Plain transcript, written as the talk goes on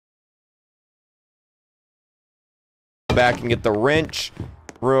back and get the wrench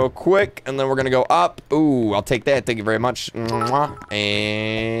real quick, and then we're gonna go up. Ooh, I'll take that. Thank you very much. Mwah.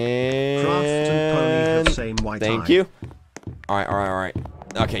 And thank you. All right.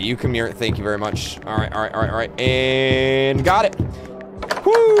 Okay, you come here. Thank you very much. All right. And got it.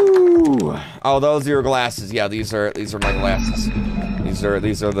 Woo! Oh, those are your glasses. Yeah, these are my glasses.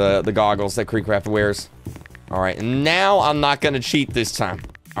 These are the goggles that KreekCraft wears. All right, now I'm not gonna cheat this time.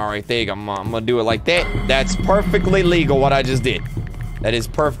 All right, there you go. I'm gonna do it like that. That's perfectly legal what I just did. That is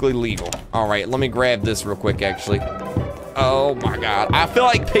perfectly legal. All right, let me grab this real quick, actually. Oh my God, I feel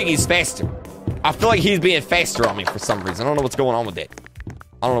like Piggy's faster. I feel like he's being faster on me for some reason. I don't know what's going on with that.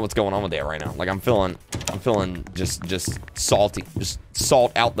 I don't know what's going on with that right now. Like I'm feeling just salty, just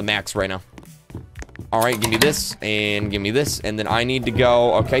salt out the max right now. All right, give me this and give me this, and then I need to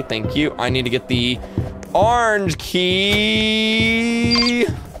go. Okay, thank you. I need to get the orange key.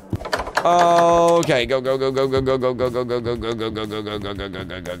 Okay, go.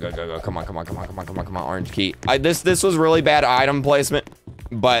 Come on, orange key. This was really bad item placement,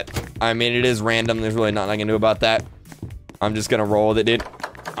 but I mean it is random. There's really nothing I can do about that. I'm just gonna roll with it, dude.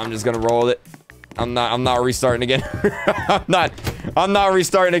 I'm just gonna roll with it. I'm not restarting again. I'm not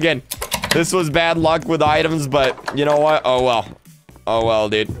restarting again. This was bad luck with items, but you know what? Oh well,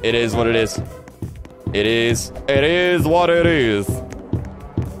 dude. It is what it is. It is what it is.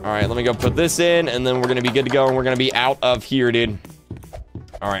 All right, let me go put this in, and then we're gonna be good to go, and we're gonna be out of here, dude.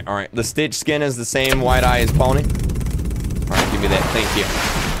 All right. The Stitch skin is the same white eye as Pony. All right, give me that.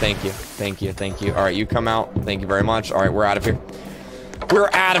 Thank you. All right, you come out. Thank you very much. All right, we're out of here. We're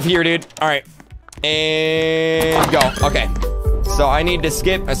out of here, dude. All right, and go. Okay, so I need to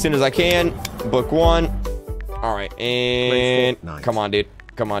skip as soon as I can. Book 1. All right, and come on, dude.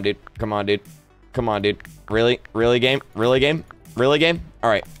 Really, game. All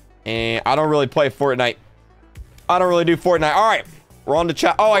right, and I don't really play Fortnite. I don't really do Fortnite. All right, we're on the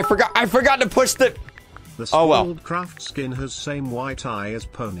chat. Oh, I forgot to push the. Oh well. Craft skin has same white eye as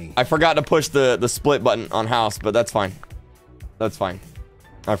Pony. I forgot to push the split button on house, but that's fine. That's fine.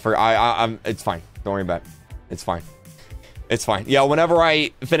 It's fine. Don't worry about it. It's fine. Yeah, whenever I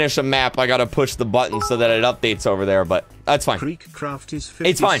finish a map, I gotta push the button so that it updates over there, but that's fine. KreekCraft is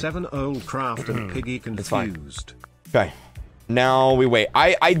 57 old craft and Piggy confused. Okay. Now we wait.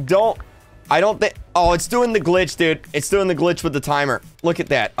 I don't think. Oh, it's doing the glitch, dude. It's doing the glitch with the timer. Look at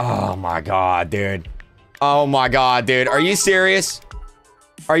that. Oh my God, dude. Oh my God, dude. Are you serious?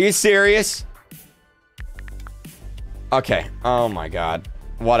 Okay. Oh my God.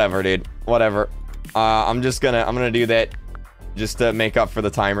 Whatever, dude. Whatever. I'm gonna do that just to make up for the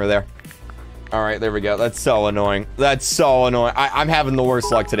timer there. All right, there we go. That's so annoying. I'm having the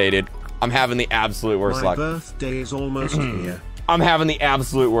worst luck today, dude. I'm having the absolute worst luck. My birthday is almost here. I'm having the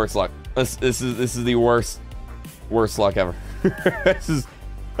absolute worst luck. This is the worst luck ever. this is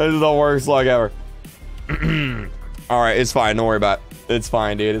the worst luck ever. All right, it's fine. Don't worry about it. It's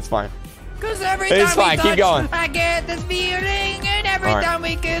fine, dude. It's fine. Cause every time it's fine. Keep going. I get this feeling, and every time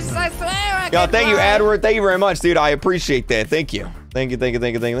we kiss, I swear I Yo, thank you, Edward. Thank you very much, dude. I appreciate that. Thank you. Thank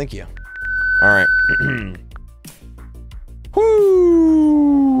you. All right.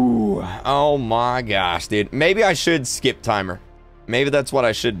 Whoo! Oh my gosh, dude. Maybe I should skip timer. Maybe that's what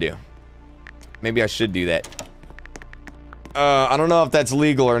I should do. Maybe I should do that. I don't know if that's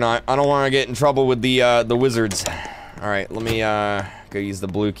legal or not. I don't want to get in trouble with the wizards. All right, let me go use the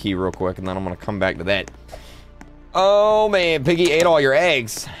blue key real quick, and then I'm gonna come back to that. Oh man, Piggy ate all your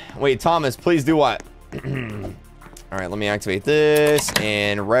eggs. Wait, Thomas, please do what? All right, let me activate this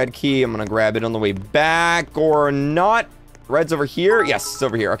and red key. I'm gonna grab it on the way back or not. Red's over here. Yes, it's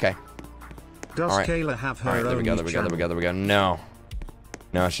over here. Okay. Does Kayla have her own there we go.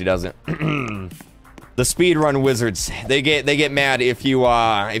 No, she doesn't. The speedrun wizards, they get mad if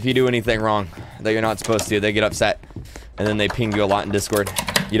you do anything wrong that you're not supposed to. They get upset, and then they ping you a lot in Discord.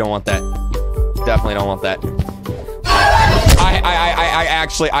 You don't want that. Definitely don't want that.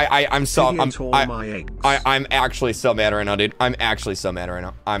 I'm actually so mad right now, dude. I'm actually so mad right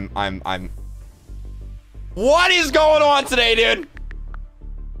now. I'm. What is going on today, dude?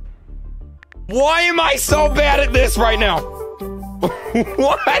 Why am I so bad at this right now?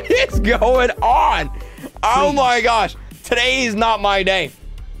 What is going on? Oh my gosh. Today is not my day.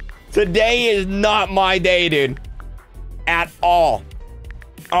 Today is not my day, dude. At all.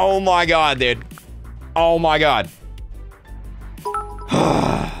 Oh my God, dude. Oh my God.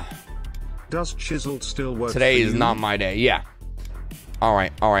 Does Chiseled still work? Today is not my day. Yeah. All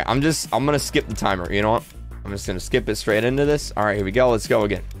right. I'm gonna skip the timer. You know what? I'm just gonna skip it straight into this. All right, here we go. Let's go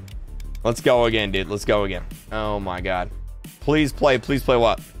again. Let's go again, dude. Let's go again. Oh my God. Please play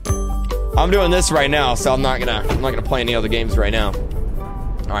what? I'm doing this right now, so I'm not gonna play any other games right now.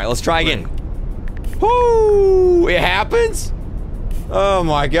 All right, let's try again. Woo! It happens? Oh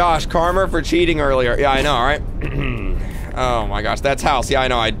my gosh, karma for cheating earlier. Yeah, I know, all right? Oh my gosh, that's house. Yeah, I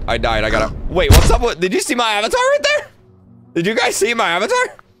know, I died. I gotta... Wait, what's up with... Did you see my avatar right there? Did you guys see my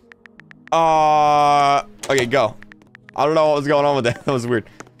avatar? Okay, go. I don't know what was going on with that. That was weird.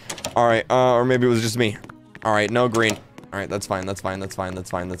 All right, or maybe it was just me. All right, no green. All right, that's fine, that's fine, that's fine, that's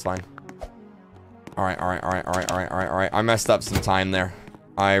fine, that's fine. All right, all right, all right, all right, all right, all right, all right. I messed up some time there.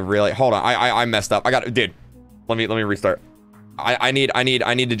 I really... Hold on, I messed up. I got... Dude, let me restart. I need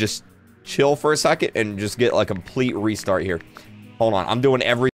to just chill for a second and just get like a complete restart here. Hold on, I'm doing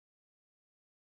every